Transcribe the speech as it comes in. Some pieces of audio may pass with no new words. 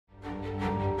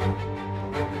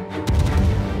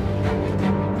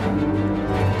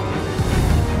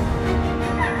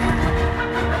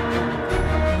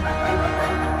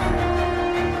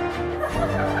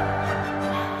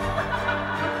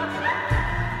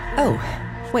Oh,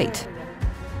 wait.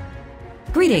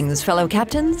 Greetings, fellow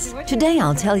captains. Today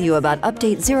I'll tell you about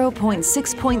Update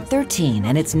 0.6.13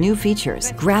 and its new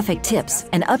features, graphic tips,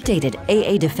 an updated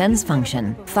AA defense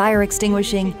function, fire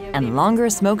extinguishing, and longer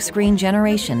smokescreen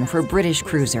generation for British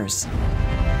cruisers.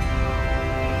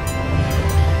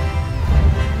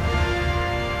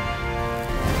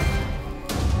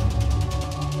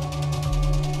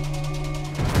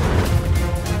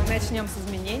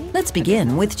 Let's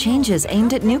begin with changes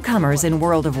aimed at newcomers in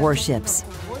World of Warships.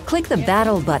 Click the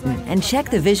Battle button and check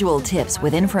the visual tips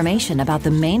with information about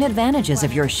the main advantages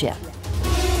of your ship.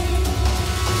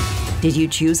 Did you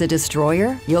choose a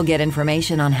destroyer? You'll get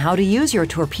information on how to use your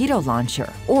torpedo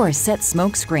launcher or set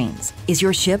smoke screens. Is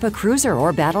your ship a cruiser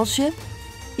or battleship?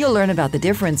 You'll learn about the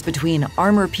difference between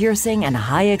armor-piercing and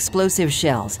high-explosive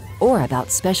shells, or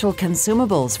about special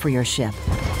consumables for your ship.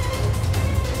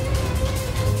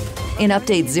 In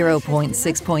Update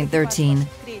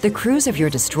 0.6.13, the crews of your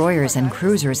destroyers and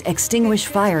cruisers extinguish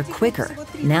fire quicker.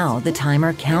 Now the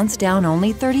timer counts down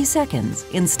only 30 seconds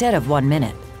instead of 1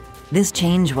 minute. This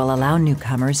change will allow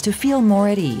newcomers to feel more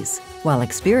at ease, while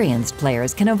experienced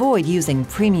players can avoid using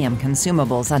premium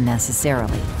consumables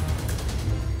unnecessarily.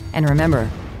 And remember,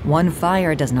 one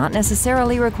fire does not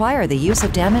necessarily require the use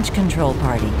of damage control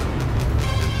party.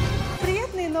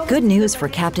 Good news for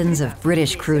captains of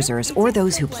British cruisers or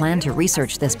those who plan to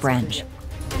research this branch.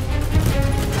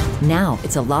 Now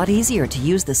it's a lot easier to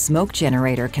use the smoke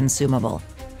generator consumable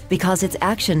because its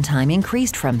action time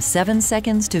increased from 7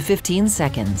 seconds to 15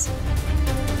 seconds.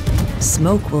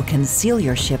 Smoke will conceal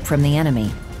your ship from the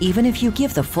enemy, even if you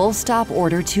give the full stop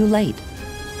order too late.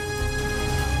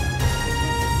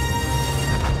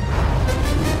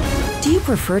 Do you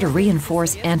prefer to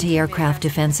reinforce anti-aircraft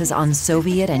defenses on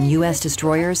Soviet and US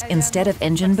destroyers instead of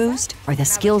engine boost? Are the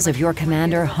skills of your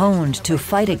commander honed to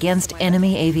fight against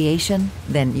enemy aviation?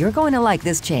 Then you're going to like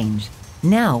this change.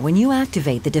 Now, when you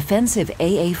activate the defensive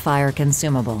AA fire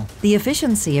consumable, the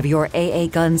efficiency of your AA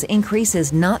guns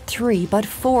increases not 3 but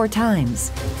 4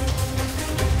 times.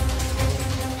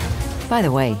 By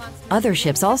the way, other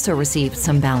ships also received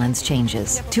some balance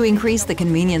changes. To increase the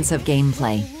convenience of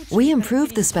gameplay, we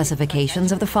improved the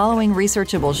specifications of the following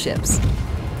researchable ships.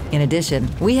 In addition,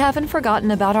 we haven't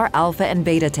forgotten about our Alpha and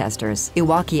Beta testers.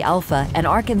 Iwaki Alpha and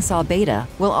Arkansas Beta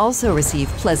will also receive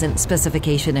pleasant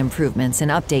specification improvements in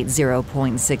Update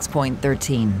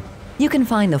 0.6.13. You can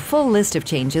find the full list of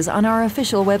changes on our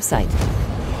official website.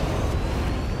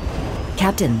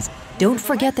 Captains, don't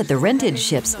forget that the rented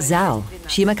ships Zhao,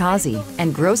 Shimakaze,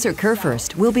 and Grosser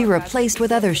Kurfürst will be replaced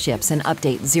with other ships in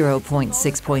Update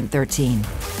 0.6.13.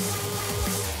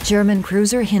 German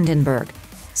cruiser Hindenburg,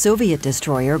 Soviet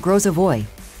destroyer Grozovoi,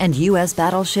 and US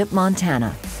battleship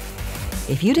Montana.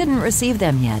 If you didn't receive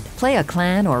them yet, play a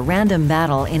clan or random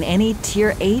battle in any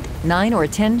Tier 8, 9, or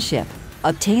 10 ship,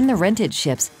 obtain the rented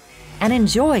ships, and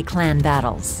enjoy clan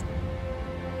battles.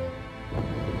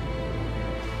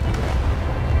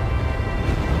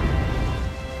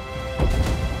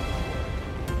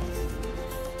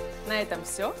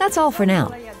 That's all for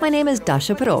now. My name is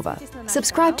Dasha.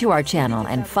 Subscribe to our channel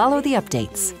and follow the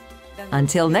updates.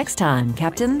 Until next time,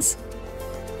 captains.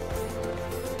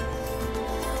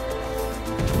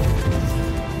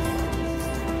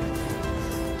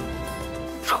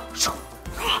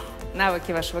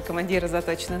 Навыки вашего командира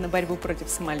заточены на борьбу против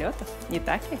самолетов, не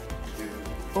так ли?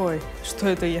 Ой, что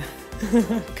это я?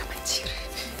 Командир.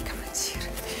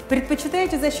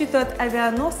 Предпочитаете защиту от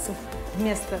авианосцев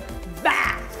вместо «да»?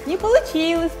 Не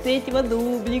получилось третьего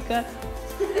дублика.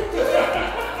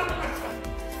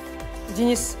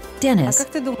 Денис,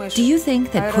 do you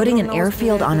think that putting an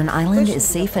airfield on an island is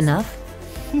safe enough?